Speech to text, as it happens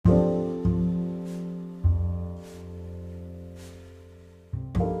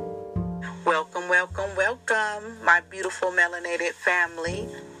welcome, my beautiful melanated family.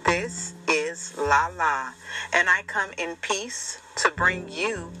 This is Lala, and I come in peace to bring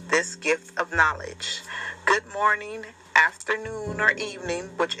you this gift of knowledge. Good morning, afternoon, or evening,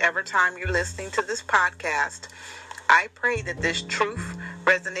 whichever time you're listening to this podcast. I pray that this truth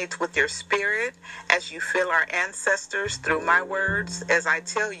resonates with your spirit as you feel our ancestors through my words as I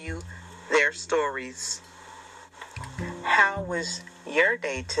tell you their stories. How was your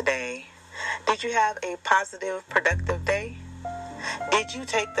day today? Did you have a positive, productive day? Did you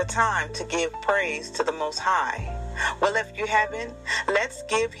take the time to give praise to the Most High? Well, if you haven't, let's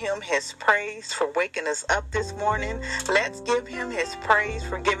give him his praise for waking us up this morning. Let's give him his praise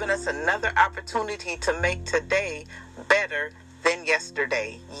for giving us another opportunity to make today better than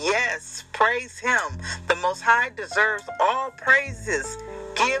yesterday. Yes, praise him. The Most High deserves all praises.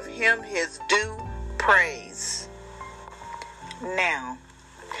 Give him his due praise. Now,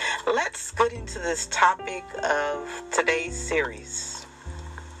 let's get into this topic of today's series.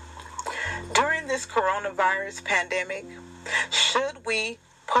 During this coronavirus pandemic, should we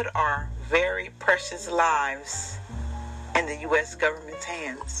put our very precious lives in the U.S. government's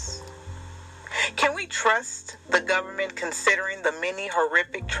hands? Can we trust the government considering the many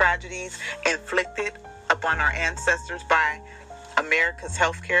horrific tragedies inflicted upon our ancestors by America's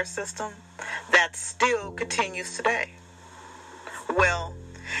healthcare system that still continues today? Well,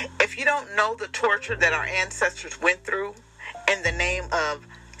 if you don't know the torture that our ancestors went through in the name of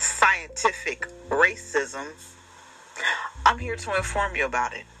scientific racism, I'm here to inform you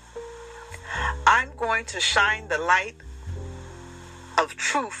about it. I'm going to shine the light of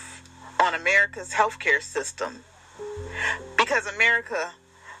truth on America's healthcare system because America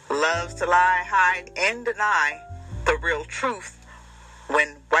loves to lie, hide, and deny the real truth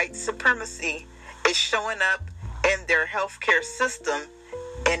when white supremacy is showing up in their healthcare system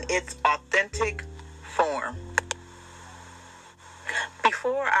in its authentic form.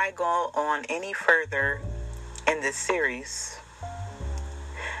 Before I go on any further in this series,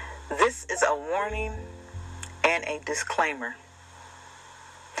 this is a warning and a disclaimer.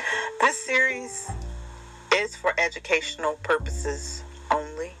 This series is for educational purposes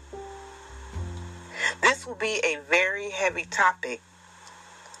only. This will be a very heavy topic.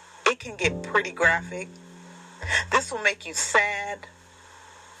 It can get pretty graphic. This will make you sad.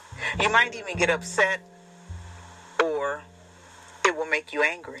 You might even get upset, or it will make you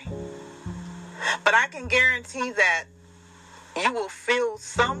angry. But I can guarantee that you will feel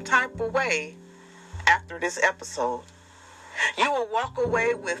some type of way after this episode. You will walk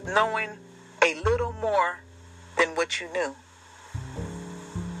away with knowing a little more than what you knew.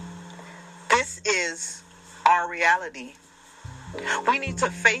 This is our reality. We need to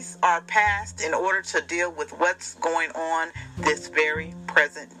face our past in order to deal with what's going on this very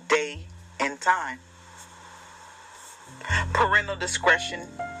present day and time. Parental discretion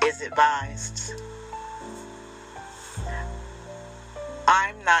is advised.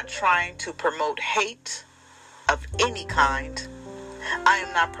 I'm not trying to promote hate of any kind. I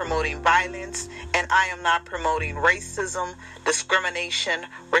am not promoting violence, and I am not promoting racism, discrimination,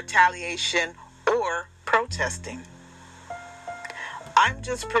 retaliation, or protesting. I'm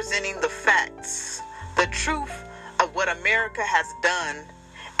just presenting the facts, the truth of what America has done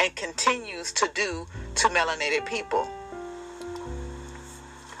and continues to do to melanated people.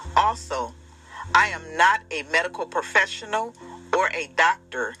 Also, I am not a medical professional or a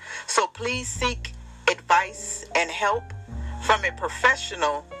doctor, so please seek advice and help from a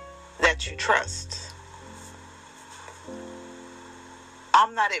professional that you trust.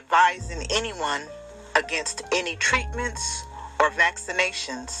 I'm not advising anyone against any treatments or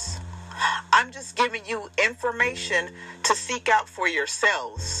vaccinations. I'm just giving you information to seek out for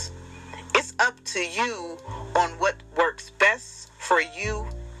yourselves. It's up to you on what works best for you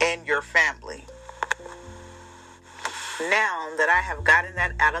and your family. Now that I have gotten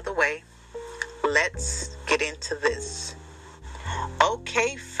that out of the way, let's get into this.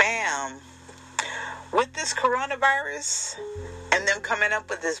 Okay, fam. With this coronavirus and them coming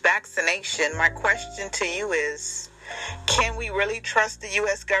up with this vaccination, my question to you is, can we really trust the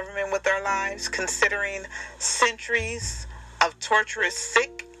U.S. government with our lives, considering centuries of torturous,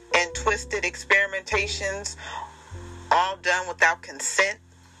 sick, and twisted experimentations, all done without consent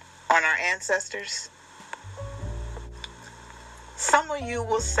on our ancestors? Some of you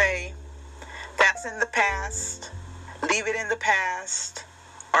will say, that's in the past, leave it in the past,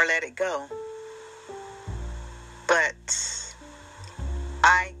 or let it go. But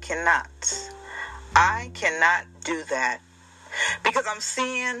I cannot. I cannot do that because I'm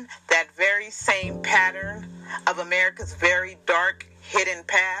seeing that very same pattern of America's very dark hidden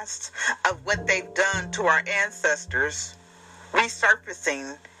past of what they've done to our ancestors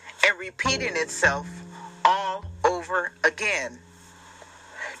resurfacing and repeating itself all over again.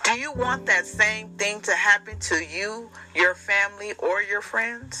 Do you want that same thing to happen to you, your family, or your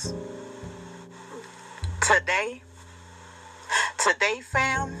friends? Today,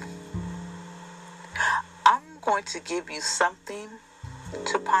 fam, I'm going to give you something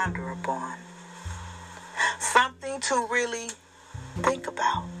to ponder upon. Something to really think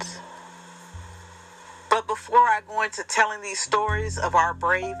about. But before I go into telling these stories of our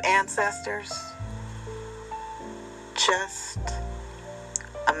brave ancestors, just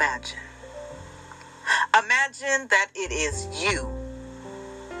imagine. Imagine that it is you.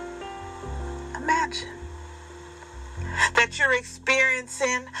 Imagine that you're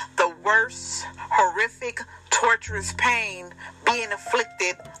experiencing the worst, horrific, torturous pain being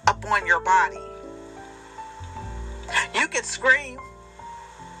inflicted upon your body. You can scream,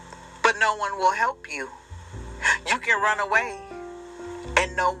 but no one will help you. You can run away,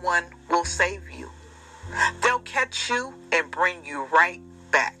 and no one will save you. They'll catch you and bring you right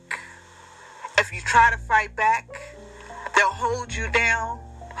back. If you try to fight back, they'll hold you down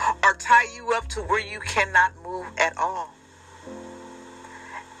or tie you up to where you cannot move at all.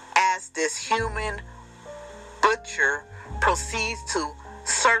 As this human butcher proceeds to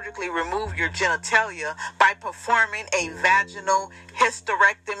surgically remove your genitalia by performing a vaginal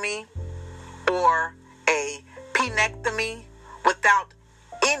hysterectomy or a penectomy without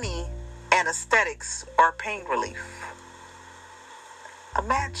any anesthetics or pain relief.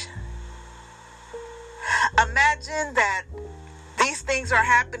 Imagine that these things are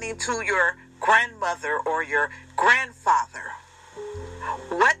happening to your grandmother or your grandfather.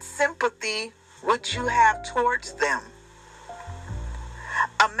 What sympathy would you have towards them?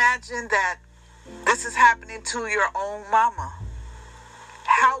 Imagine that this is happening to your own mama.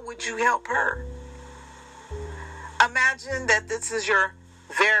 How would you help her? Imagine that this is your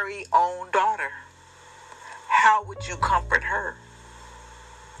very own daughter. How would you comfort her?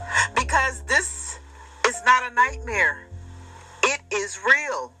 Because this is not a nightmare. It is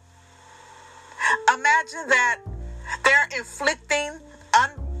real. Imagine that they're inflicting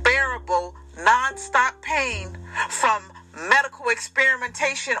unbearable, non-stop pain from medical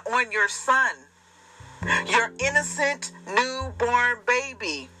experimentation on your son, your innocent newborn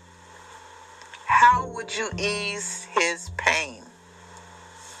baby. How would you ease his pain?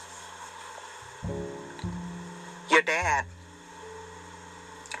 Your dad.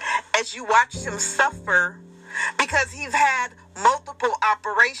 As you watch him suffer because he's had multiple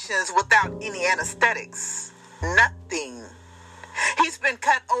operations without any anesthetics. Nothing. He's been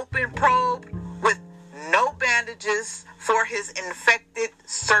cut open, probed with no bandages for his infected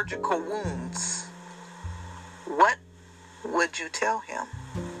surgical wounds. What would you tell him?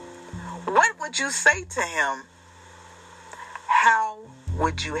 What would you say to him? How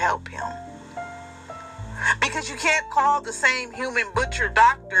would you help him? Because you can't call the same human butcher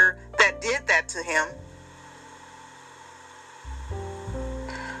doctor that did that to him.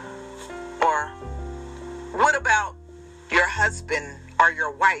 Or what about your husband or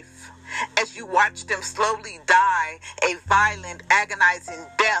your wife as you watch them slowly die a violent, agonizing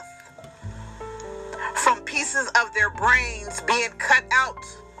death from pieces of their brains being cut out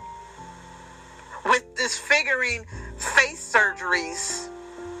with disfiguring face surgeries?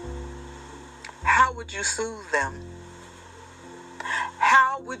 How would you soothe them?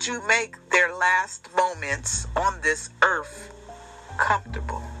 How would you make their last moments on this earth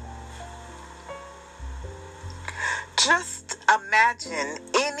comfortable? Just imagine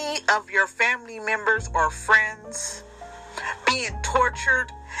any of your family members or friends being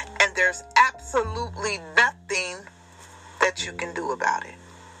tortured and there's absolutely nothing that you can do about it.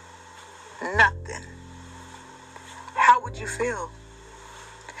 Nothing. How would you feel?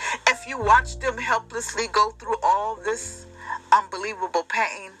 If you watch them helplessly go through all this unbelievable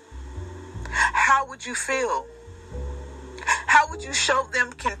pain, how would you feel? How would you show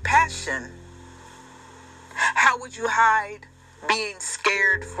them compassion? How would you hide being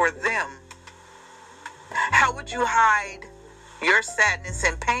scared for them? How would you hide your sadness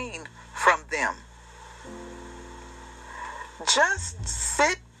and pain from them? Just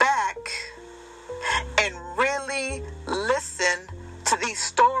sit back and really listen to these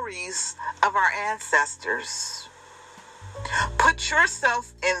stories of our ancestors. Put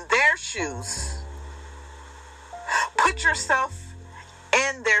yourself in their shoes. Put yourself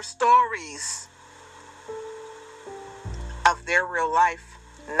in their stories of their real life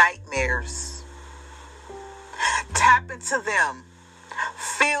nightmares. Tap into them.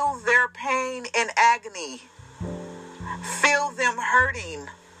 Feel their pain and agony. Feel them hurting,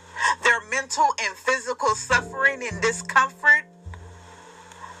 their mental and physical suffering and discomfort.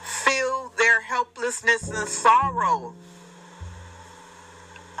 Feel their helplessness and sorrow.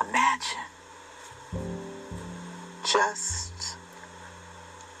 Imagine. Just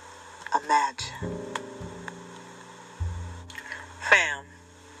imagine. Fam,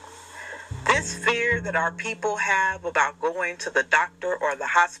 this fear that our people have about going to the doctor or the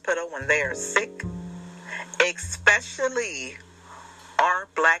hospital when they are sick, especially our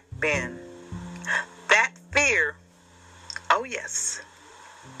black men, that fear, oh yes,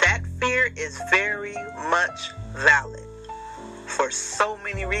 that fear is very much valid for so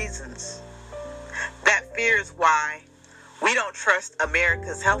many reasons. That fear is why we don't trust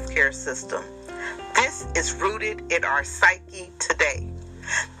America's healthcare system. This is rooted in our psyche today.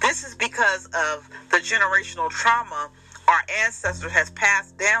 This is because of the generational trauma our ancestors has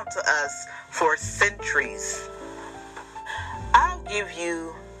passed down to us for centuries. I'll give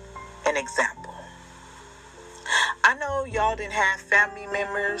you an example. I know y'all didn't have family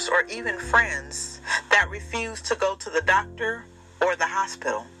members or even friends that refused to go to the doctor or the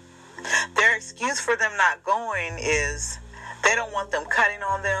hospital. Their excuse for them not going is they don't want them cutting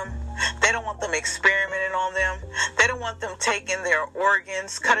on them. They don't want them experimenting on them. They don't want them taking their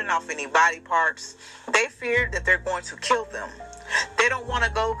organs, cutting off any body parts. They fear that they're going to kill them. They don't want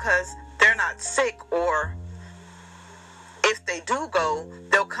to go because they're not sick, or if they do go,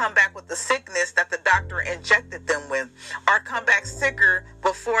 they'll come back with the sickness that the doctor injected them with, or come back sicker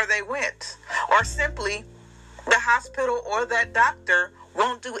before they went, or simply the hospital or that doctor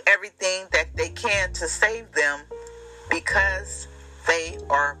won't do everything that they can to save them because they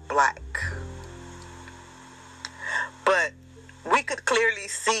are black. But we could clearly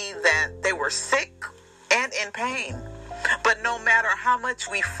see that they were sick and in pain. But no matter how much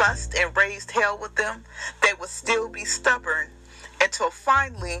we fussed and raised hell with them, they would still be stubborn until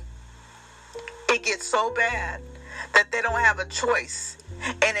finally it gets so bad that they don't have a choice,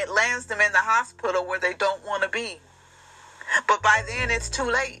 and it lands them in the hospital where they don't want to be. But by then it's too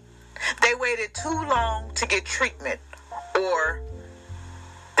late. They waited too long to get treatment, or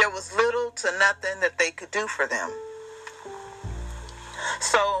there was little to nothing that they could do for them.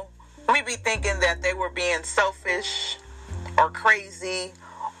 So we be thinking that they were being selfish or crazy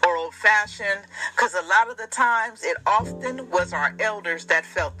or old-fashioned, because a lot of the times it often was our elders that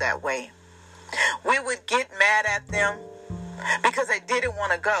felt that way. We would get mad at them because they didn't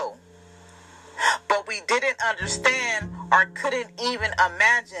want to go, but we didn't understand or couldn't even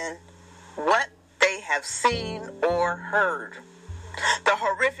imagine what they have seen or heard. The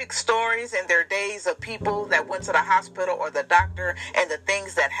horrific stories in their days of people that went to the hospital or the doctor and the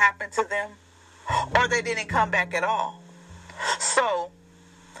things that happened to them, or they didn't come back at all. So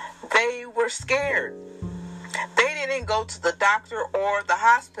they were scared. They didn't go to the doctor or the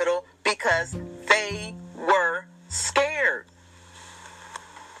hospital because they were scared.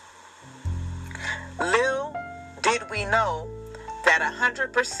 Little did we know that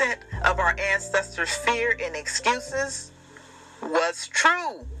 100% of our ancestors' fear and excuses was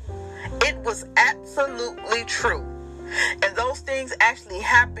true. It was absolutely true. And those things actually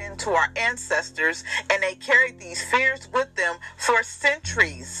happened to our ancestors, and they carried these fears with them for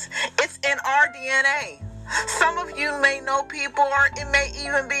centuries. It's in our DNA. Some of you may know people, or it may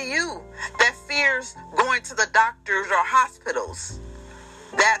even be you, that fears going to the doctors or hospitals.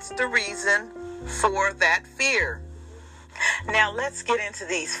 That's the reason for that fear. Now let's get into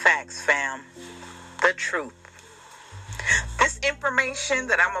these facts, fam. The truth. This information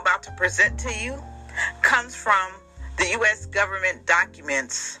that I'm about to present to you comes from the U.S. government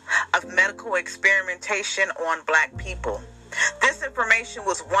documents of medical experimentation on black people. This information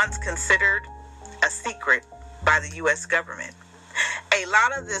was once considered a secret by the U.S. government. A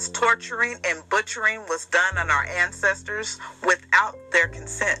lot of this torturing and butchering was done on our ancestors without their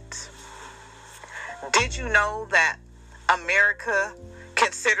consent. Did you know that America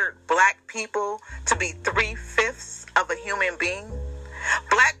considered black people to be 3/5 of a human being?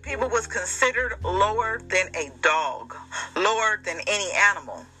 Black people was considered lower than a dog, lower than any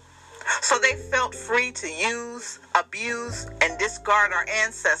animal. So they felt free to use, abuse, and discard our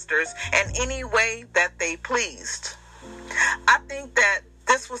ancestors in any way that they pleased. I think that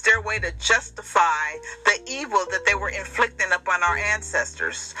this was their way to justify the evil that they were inflicting upon our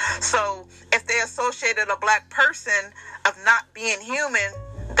ancestors. So if they associated a black person of not being human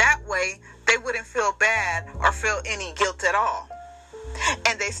that way, they wouldn't feel bad or feel any guilt at all.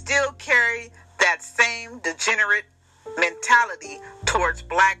 And they still carry that same degenerate mentality towards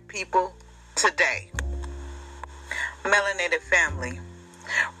black people today. Melanated family,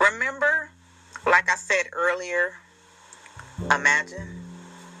 remember, like I said earlier, Imagine?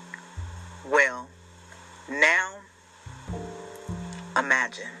 Well, now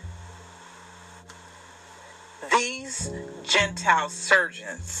imagine. These Gentile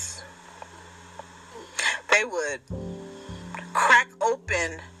surgeons, they would crack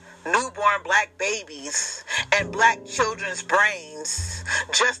open newborn black babies and black children's brains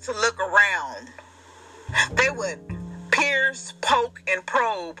just to look around. They would pierce, poke, and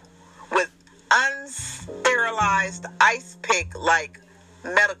probe with unsterilized ice pick like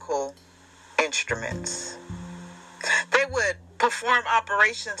medical instruments. They would perform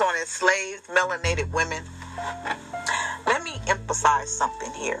operations on enslaved melanated women. Let me emphasize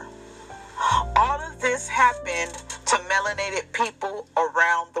something here. All of this happened to melanated people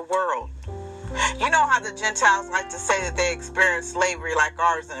around the world. You know how the Gentiles like to say that they experienced slavery like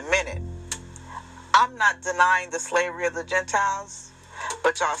ours in a minute. I'm not denying the slavery of the Gentiles,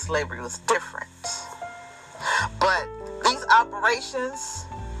 but y'all slavery was different. But these operations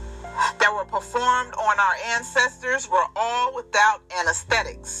that were performed on our ancestors were all without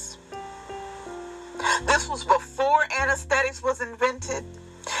anesthetics. This was before anesthetics was invented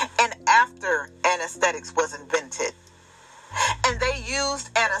and after anesthetics was invented. And they used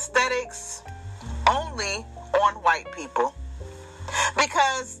anesthetics only on white people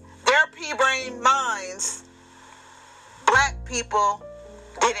because their pea-brain minds, black people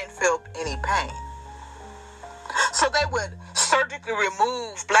didn't feel any pain. So they would surgically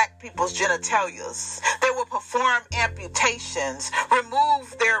remove black people's genitalias. They would perform amputations,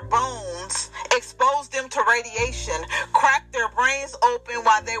 remove their bones, expose them to radiation, crack their brains open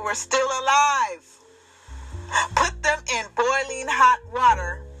while they were still alive, put them in boiling hot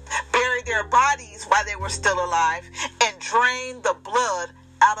water, bury their bodies while they were still alive, and drain the blood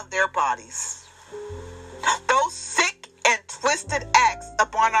out of their bodies. Those sick and twisted acts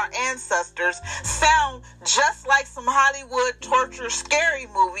upon our ancestors sound just like some Hollywood torture scary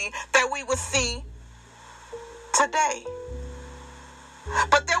movie that we would see today.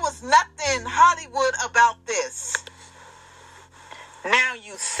 But there was nothing Hollywood about this. Now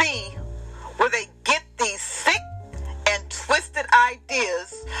you see where they get these sick and twisted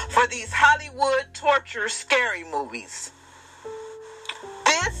ideas for these Hollywood torture scary movies.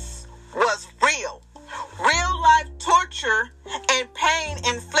 This was real life torture and pain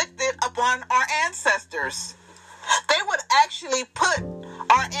inflicted upon our ancestors. They would actually put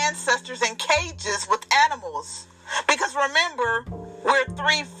our ancestors in cages with animals. Because remember, we're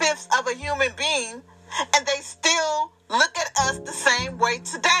 3/5 of a human being, and they still look at us the same way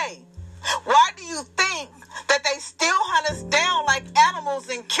today. Why do you think that they still hunt us down like animals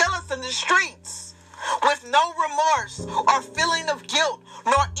and kill us in the streets with no remorse or feeling of guilt,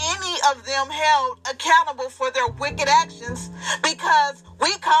 nor any of them held accountable for their wicked actions? Because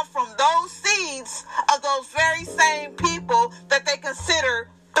we come from those seeds of those very same people that they consider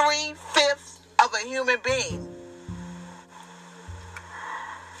 3/5 of a human being.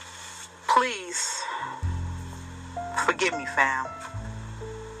 Please forgive me, fam.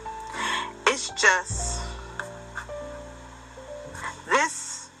 It's just,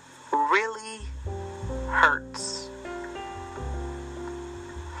 this really hurts.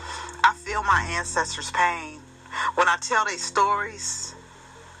 I feel my ancestors' pain. When I tell their stories,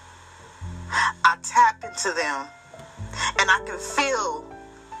 I tap into them and I can feel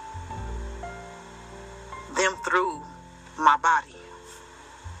them through my body.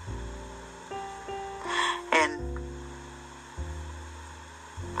 And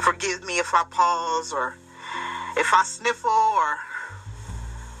forgive me if I pause or if I sniffle, or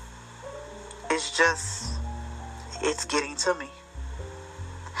it's getting to me.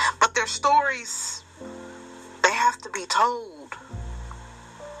 But their stories, they have to be told.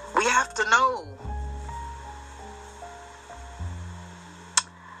 We have to know.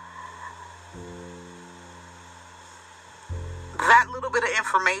 That little bit of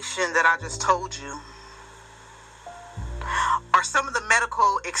information that I just told you are some of the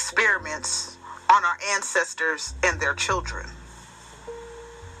medical experiments on our ancestors and their children.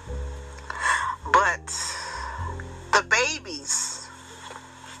 But the babies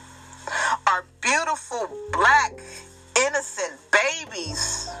are beautiful, black, innocent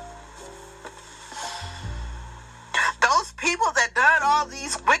babies. Those people that done all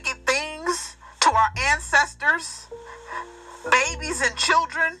these wicked things to our ancestors, babies and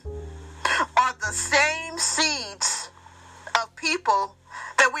children, are the same seeds of people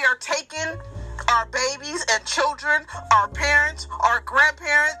that we are taking our babies and children, our parents, our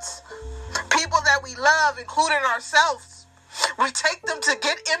grandparents, people that we love, including ourselves. We take them to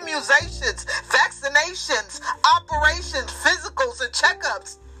get immunizations, vaccinations, operations, physicals, and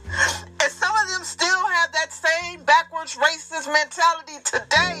checkups. And some of them them still have that same backwards racist mentality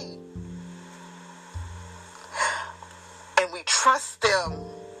today. And we trust them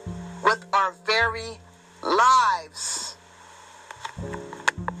with our very lives.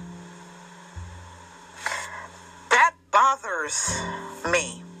 That bothers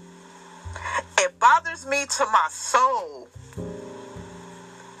me. It bothers me to my soul.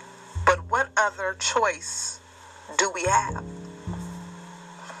 But what other choice do we have?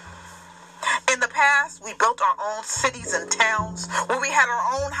 In the past, we built our own cities and towns where we had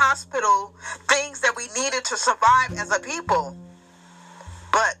our own hospital, things that we needed to survive as a people.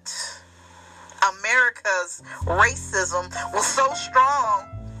 But America's racism was so strong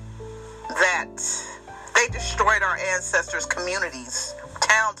that they destroyed our ancestors' communities,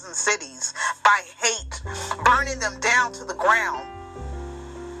 towns, and cities by hate, burning them down to the ground.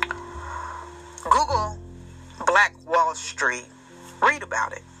 Google Black Wall Street. Read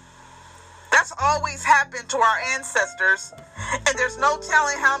about it. That's always happened to our ancestors, and there's no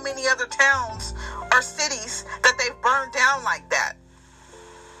telling how many other towns or cities that they've burned down like that.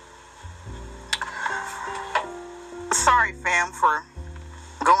 Sorry, fam, for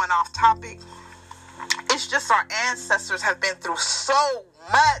going off topic. It's just our ancestors have been through so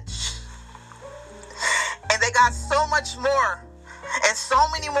much, and they got so much more and so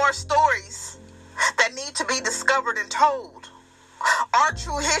many more stories that need to be discovered and told. Our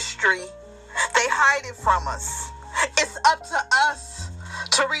true history, they hide it from us. It's up to us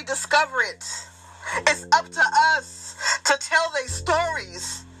to rediscover it. It's up to us to tell their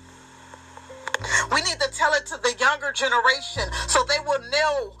stories. We need to tell it to the younger generation so they will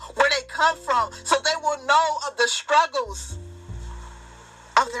know where they come from, so they will know of the struggles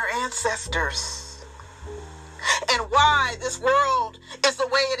of their ancestors and why this world is the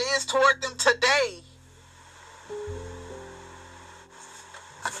way it is toward them today.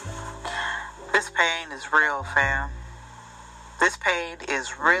 This pain is real, fam. This pain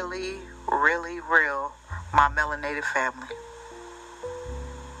is really, really real, my melanated family.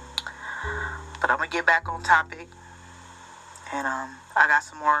 But I'm going to get back on topic. And I got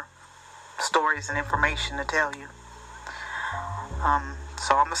some more stories and information to tell you.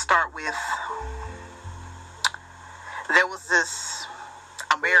 So I'm going to start with, there was this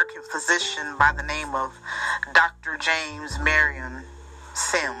American physician by the name of Dr. James Marion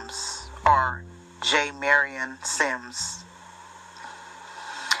Sims, or J. Marion Sims.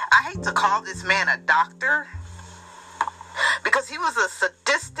 I hate to call this man a doctor because he was a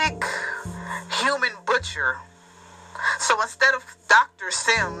sadistic human butcher. So instead of Dr.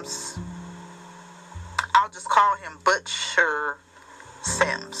 Sims, I'll just call him Butcher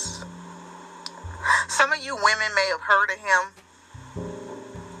Sims. Some of you women may have heard of him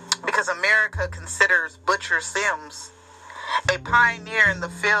because America considers Butcher Sims a pioneer in the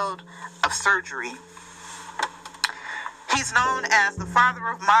field of surgery. He's known as the father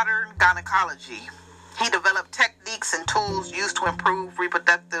of modern gynecology. He developed techniques and tools used to improve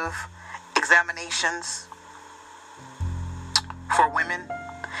reproductive examinations for women.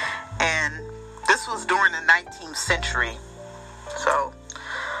 And this was during the 19th century. So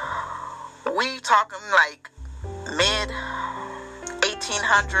we talking like mid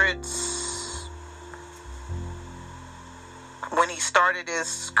 1800s when he started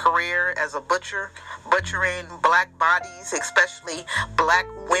his career as a butcher, butchering black bodies, especially black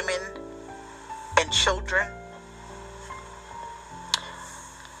women and children.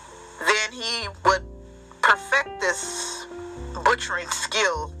 Then he would perfect this butchering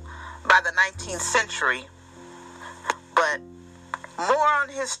skill by the 19th century. But more on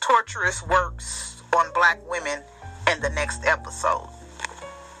his torturous works on black women in the next episode.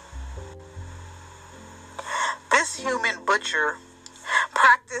 This human butcher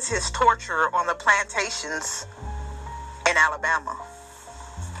practiced his torture on the plantations in Alabama.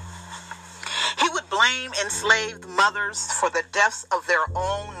 He would blame enslaved mothers for the deaths of their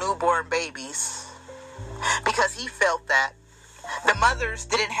own newborn babies because he felt that the mothers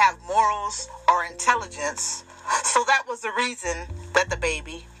didn't have morals or intelligence, so that was the reason that the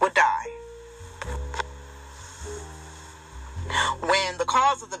baby would die. When the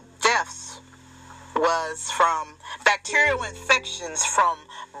cause of the deaths was from bacterial infections from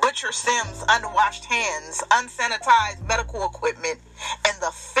Butcher Sims' unwashed hands, unsanitized medical equipment, and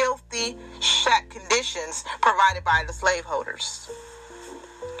the filthy shack conditions provided by the slaveholders.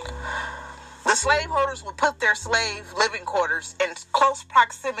 The slaveholders would put their slave living quarters in close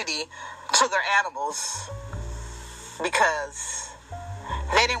proximity to their animals because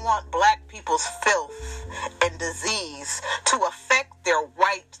they didn't want black people's filth and disease to affect their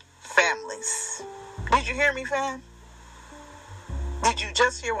white families. Did you hear me, fam? Did you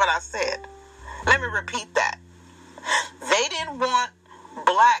just hear what I said? Let me repeat that. They didn't want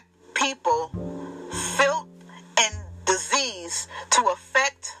black people, filth and disease to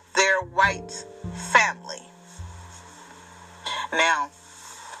affect their white family. Now,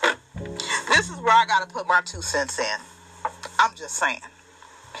 this is where I got to put my 2 cents in. I'm just saying.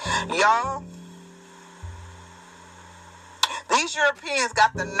 Y'all, these Europeans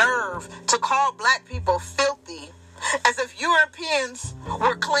got the nerve to call black people filthy as if Europeans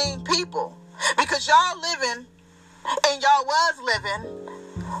were clean people. Because y'all living, and y'all was living,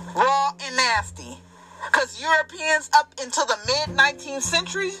 raw and nasty. Because Europeans up until the mid-19th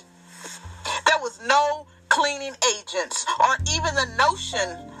century, there was no cleaning agents or even the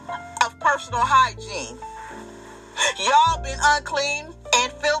notion of personal hygiene. Y'all been unclean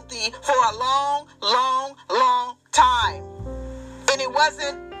and filthy for a long, long, long time. And it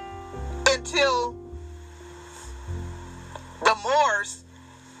wasn't until the Moors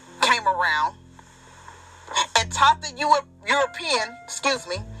came around and taught the European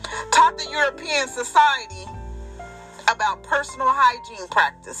society about personal hygiene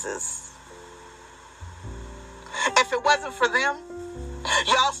practices. If it wasn't for them,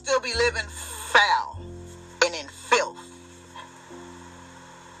 y'all still be living foul and in filth.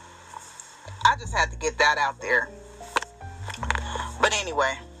 I just had to get that out there. But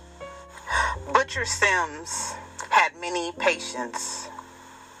anyway, Butcher Sims had many patients,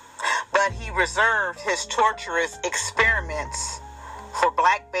 but he reserved his torturous experiments for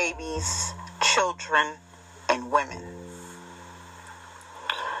black babies, children, and women.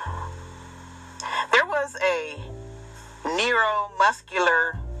 There was a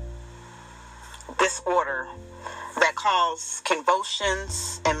neuromuscular disorder that caused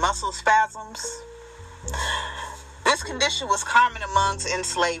convulsions and muscle spasms. This condition was common amongst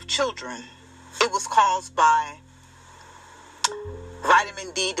enslaved children. It was caused by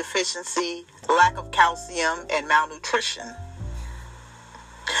vitamin D deficiency, lack of calcium, and malnutrition.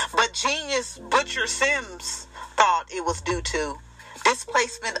 But genius Butcher Sims thought it was due to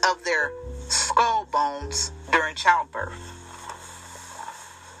displacement of their skull bones during childbirth.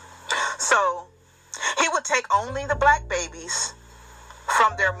 So he would take only the black babies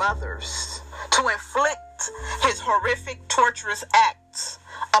from their mothers to inflict his horrific, torturous acts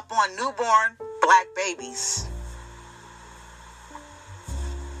upon newborn black babies.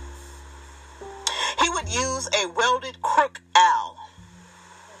 He would use a welded crook owl,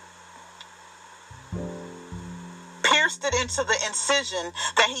 pierced it into the incision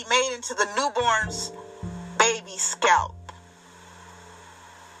that he made into the newborn's baby scalp.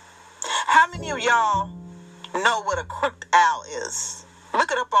 How many of y'all know what a crooked owl is?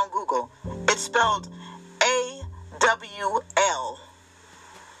 Look it up on Google. It's spelled A-W-L.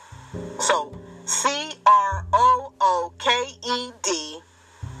 So C-R-O-O-K-E-D,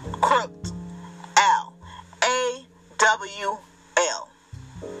 crooked owl. A-W-L.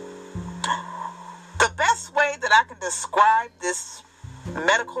 The best way that I can describe this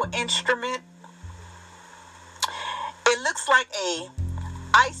medical instrument, it looks like a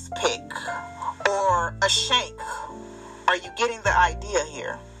ice pick or a shank. Are you getting the idea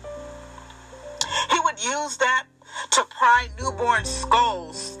here? He would use that to pry newborn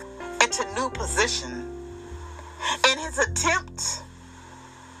skulls into new position. In his attempt,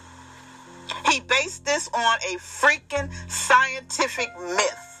 he based this on a freaking scientific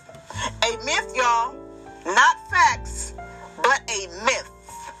myth. A myth, y'all, not facts, but a myth.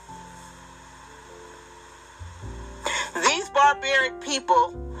 These barbaric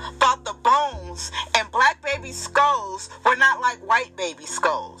people thought the bones in black baby skulls were not like white baby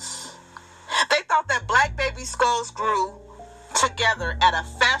skulls. They thought that black baby skulls grew together at a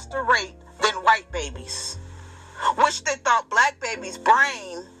faster rate than white babies, which they thought black baby's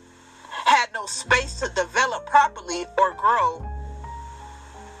brain had no space to develop properly or grow.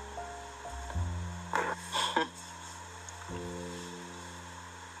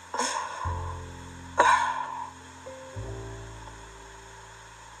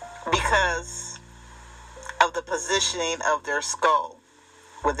 Because of the positioning of their skull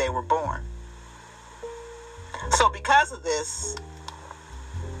where they were born. So because of this,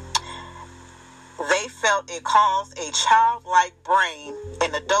 they felt it caused a childlike brain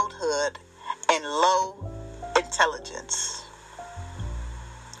in adulthood and low intelligence.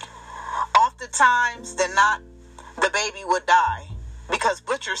 Oftentimes than not, the baby would die because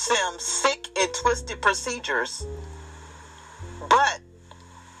Butcher Sims' sick and twisted procedures. But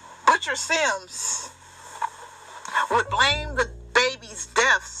Butcher Sims would blame the babies'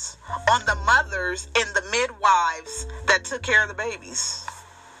 deaths on the mothers and the midwives that took care of the babies.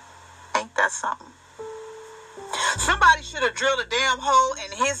 Ain't that something? Somebody should have drilled a damn hole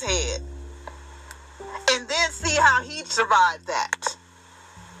in his head how he survived that.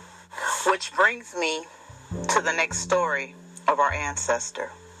 Which brings me to the next story of our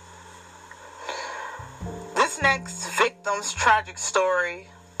ancestor. This next victim's tragic story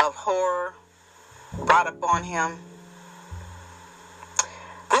of horror brought upon him.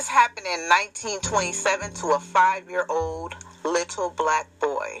 This happened in 1927 to a 5-year-old little black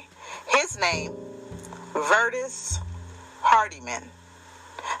boy. His name, Vertus Hardiman.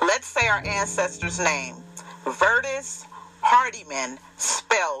 Let's say our ancestor's name. Vertus Hardiman,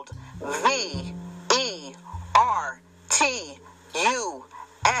 spelled V-E-R-T-U-S.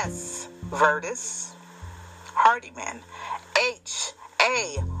 Vertus Hardiman.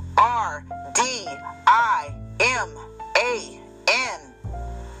 H-A-R-D-I-M-A-N.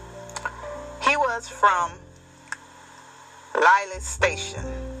 He was from Lilas Station,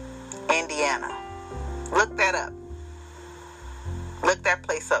 Indiana. Look that up. Look that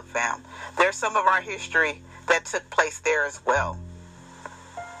place up, fam. There's some of our history that took place there as well.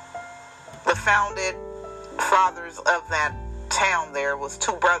 The founded fathers of that town there was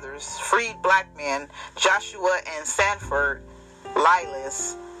two brothers, freed black men, Joshua and Sanford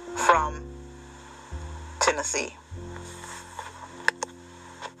Lilas from Tennessee.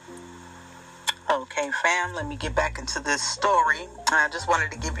 Okay, fam, let me get back into this story. I just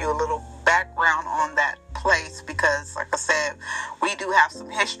wanted to give you a little background on that place because, like I said, we do have some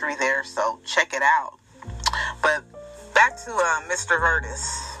history there, so check it out. But back to Mr.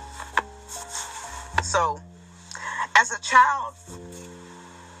 Vertus. So, as a child,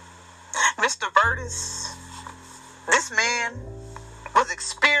 Mr. Vertus, this man was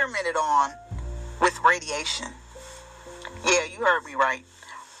experimented on with radiation. Yeah, you heard me right.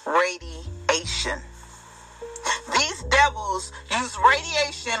 Radiation. These devils use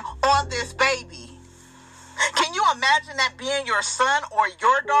radiation on this baby. Can you imagine that being your son or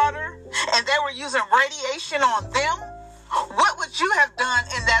your daughter and they were using radiation on them? What would you have done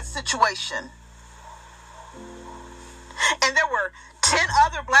in that situation? And there were 10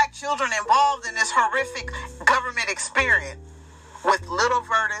 other black children involved in this horrific government experience, with little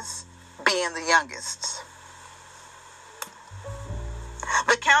Vertus being the youngest.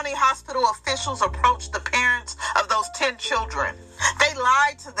 The county hospital officials approached the parents of those 10 children. They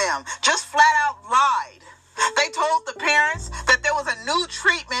lied to them, just flat out lied. They told the parents that there was a new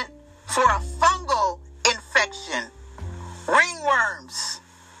treatment for a fungal infection, ringworms.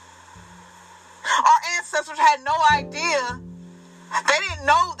 Our ancestors had no idea. They didn't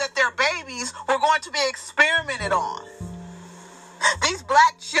know that their babies were going to be experimented on. These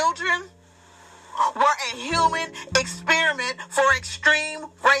black children were a human experiment for extreme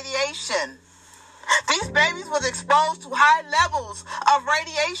radiation. These babies was exposed to high levels of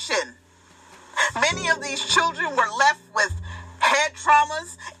radiation. Many of these children were left with head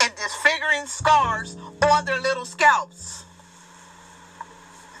traumas and disfiguring scars on their little scalps.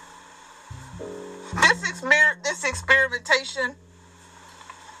 This experimentation,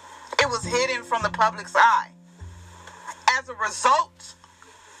 it was hidden from the public's eye. As a result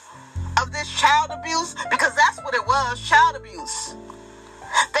of this child abuse, because that's what it was, child abuse.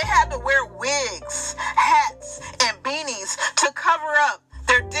 They had to wear wigs, hats, and beanies to cover up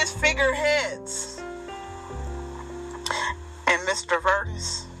their disfigured heads. And Mr.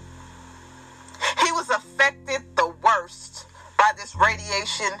 Vertus, he was affected the worst by this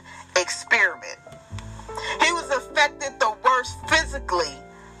radiation experiment. He was affected the worst physically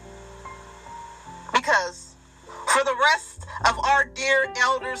because for the rest of our dear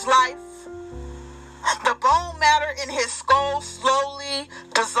elder's life, the bone matter in his skull slowly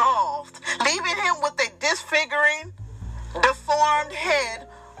dissolved, leaving him with a disfiguring, deformed head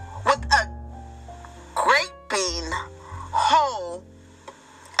with a great bean hole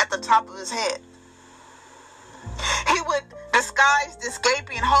at the top of his head. He would disguise this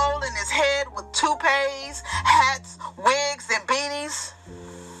gaping hole in his head with toupees, hats, wigs, and beanies.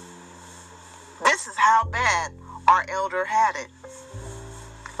 This is how bad our elder had it.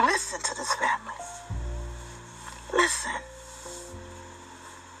 Listen to this, family. Listen.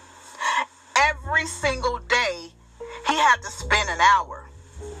 Every single day, he had to spend an hour.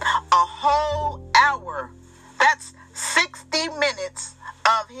 A whole hour. That's 60 minutes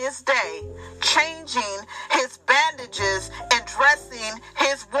of his day changing his bandages and dressing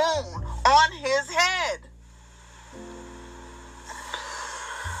his wound on his head.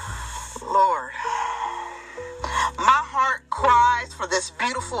 Lord, my heart cries for this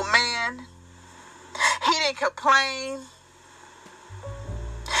beautiful man. He didn't complain.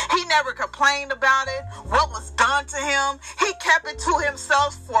 He never complained about it, what was done to him. He kept it to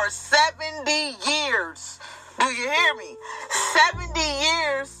himself for 70 years. Do you hear me? 70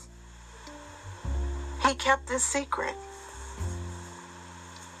 years he he kept this secret.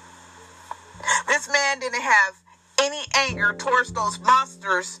 This man didn't have any anger towards those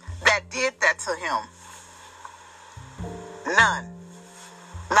monsters that did that to him. None.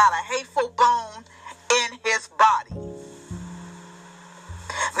 Not a hateful bone in his body.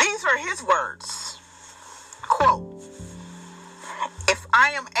 These are his words. Quote, "If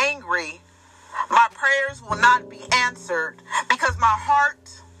I am angry, my prayers will not be answered because my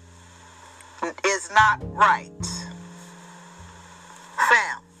heart is not right."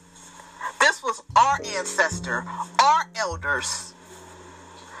 Fam, this was our ancestor, our elders.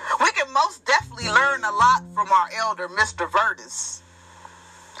 We can most definitely learn a lot from our elder, Mr. Vertus.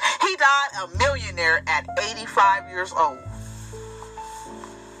 He died a millionaire at 85 years old.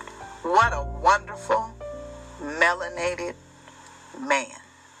 What a wonderful, melanated man.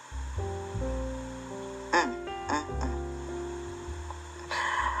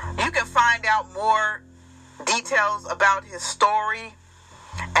 You can find out more details about his story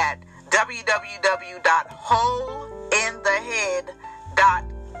at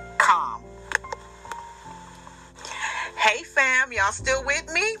www.holeinthehead.com. Hey fam, y'all still with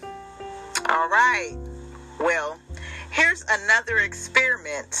me? All right. Well, here's another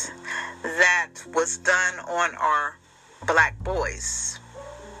experiment that was done on our black boys.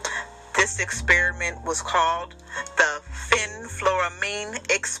 This experiment was called the fenfluramine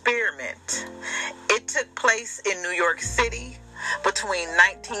experiment. It took place in New York City between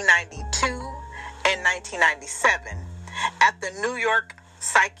 1992 and 1997 at the New York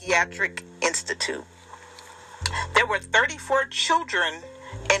Psychiatric Institute. There were 34 children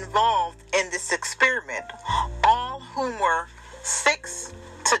involved in this experiment, all whom were 6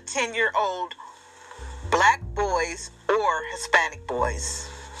 to 10-year-old black boys or Hispanic boys.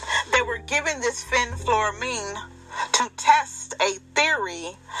 They were given this fenfluramine to test a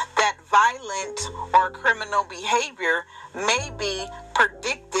theory that violent or criminal behavior may be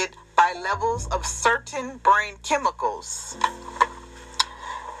predicted by levels of certain brain chemicals.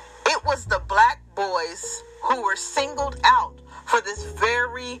 It was the black boys who were singled out for this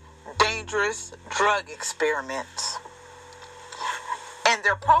very dangerous drug experiment. And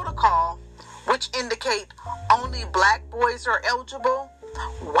their protocol, which indicate only black boys are eligible,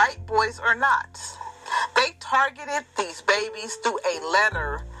 white boys are not. They targeted these babies through a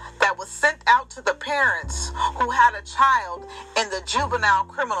letter that was sent out to the parents who had a child in the juvenile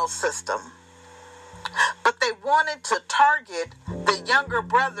criminal system. But they wanted to target the younger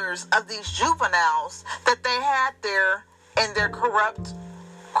brothers of these juveniles that they had there in their corrupt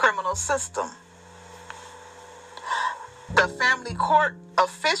criminal system. The family court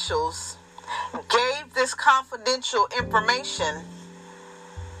officials gave this confidential information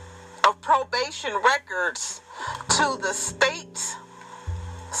of probation records to the State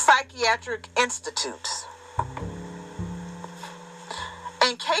Psychiatric Institute.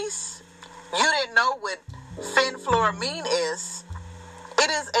 In case you didn't know what fenfluramine is,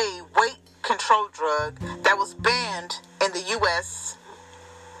 it is a weight control drug that was banned in the U.S.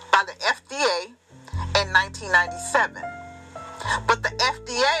 by the FDA in 1997. But the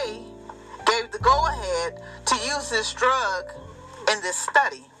FDA gave the go-ahead to use this drug in this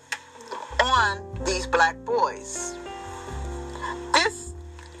study on these black boys. This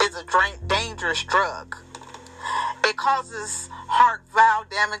is a dangerous drug. It causes heart valve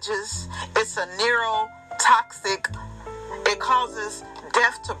damages. It's a neurotoxic. It causes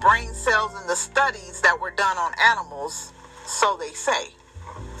death to brain cells in the studies that were done on animals, so they say.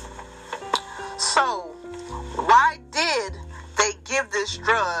 So, why did they give this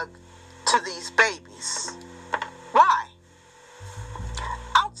drug to these babies? Why?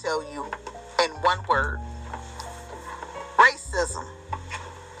 I'll tell you in one word. Racism.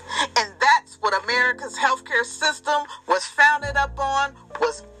 And that's what America's healthcare system was founded up on,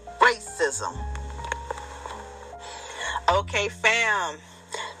 was racism. Okay, fam.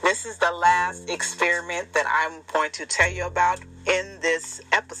 This is the last experiment that I'm going to tell you about in this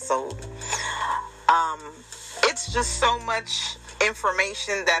episode. It's just so much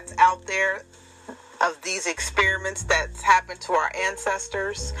information that's out there of these experiments that's happened to our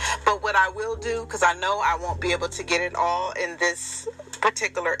ancestors. But what I will do, because I know I won't be able to get it all in this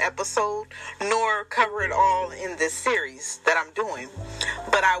particular episode, nor cover it all in this series that I'm doing,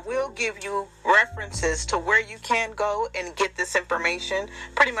 but I will give you references to where you can go and get this information,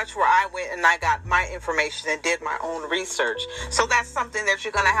 pretty much where I went and I got my information and did my own research. So that's something that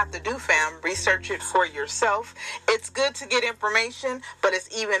you're going to have to do, fam. Research it for yourself. It's good to get information, but it's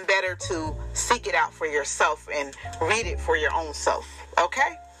even better to seek it out for yourself and read it for your own self.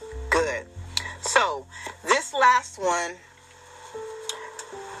 Okay? Good. So this last one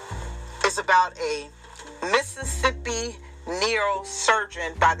is about a Mississippi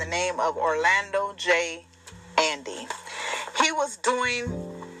neurosurgeon by the name of Orlando J. Andy. He was doing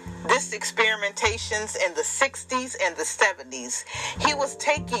this experimentations in the 60s and the 70s. He was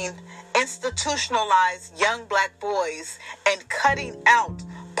taking institutionalized young black boys and cutting out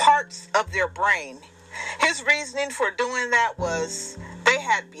parts of their brain. His reasoning for doing that was they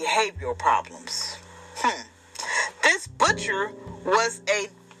had behavioral problems. This butcher was a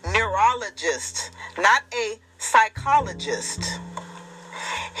neurologist, not a psychologist.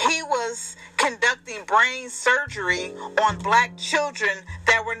 He was conducting brain surgery on black children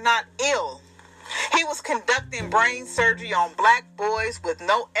that were not ill. He was conducting brain surgery on black boys with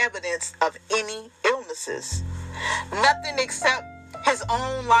no evidence of any illnesses. Nothing except his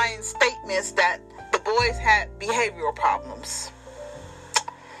own lying statements that the boys had behavioral problems.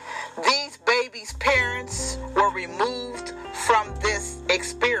 These babies' parents were removed from this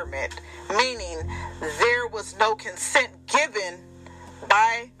experiment, meaning there was no consent given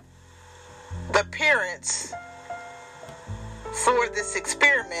by the parents for this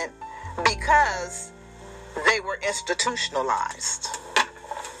experiment because they were institutionalized.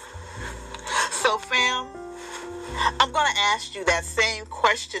 So, fam, I'm going to ask you that same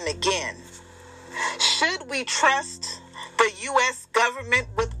question again. Should we trust the U.S. government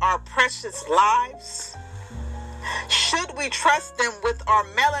with our precious lives? Should we trust them with our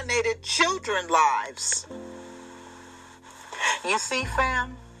melanated children's lives? You see,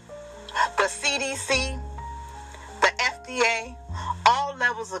 fam, the CDC, the FDA, all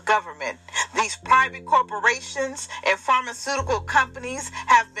levels of government, these private corporations and pharmaceutical companies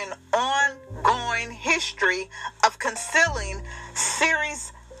have been ongoing history of concealing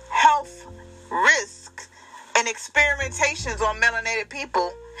serious health risks and experimentations on melanated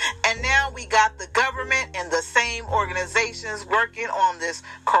people. And now we got the government and the same organizations working on this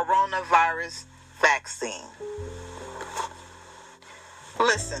coronavirus vaccine.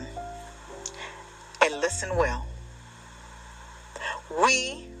 Listen, and listen well.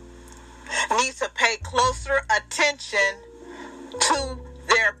 We need to pay closer attention to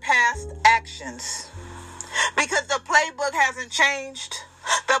their past actions, because the playbook hasn't changed.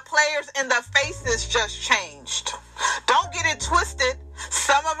 The players and the faces just changed. Don't get it twisted.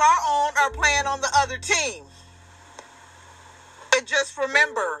 Some of our own are playing on the other team. And just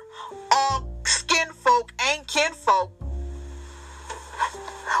remember, all skin folk ain't kinfolk.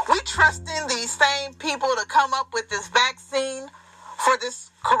 We trusting these same people to come up with this vaccine for this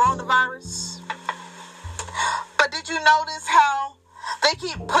coronavirus. But did you notice how they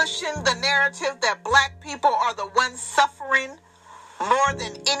keep pushing the narrative that black people are the ones suffering more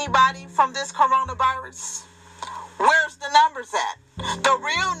than anybody from this coronavirus? Where's the numbers at? The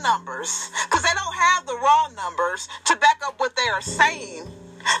real numbers, because they don't have the raw numbers to back up what they are saying.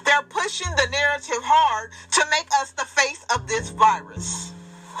 They're pushing the narrative hard to make us the face of this virus.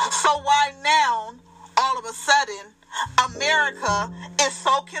 So why now, all of a sudden, America is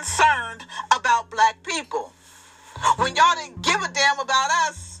so concerned about black people? When y'all didn't give a damn about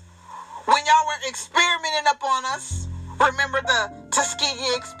us, when y'all were experimenting upon us, remember the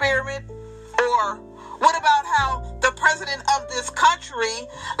Tuskegee experiment? Or what about how the president of this country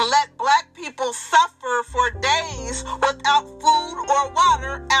let black people suffer for days without food or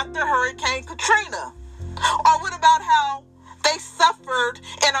water after Hurricane Katrina? Or what about how they suffered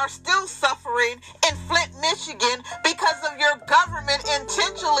and are still suffering in Flint, Michigan because of your government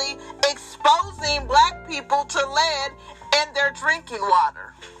intentionally exposing black people to lead in their drinking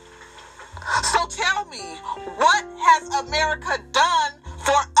water? So tell me, what has America done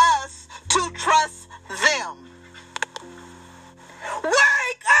for us to trust them?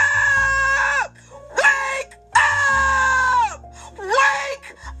 Wake up! Wake up!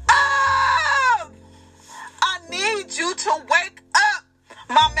 Wake up! I need you to wake up,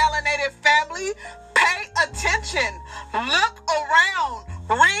 my melanated family. Pay attention. Look around.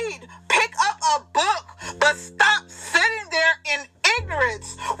 Read. Pick up a book. But stop sitting there in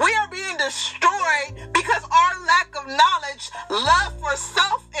ignorance. We are being destroyed because our lack of knowledge, love for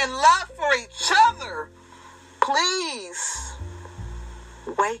self, and love for each other. Please,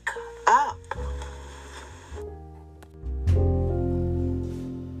 wake up.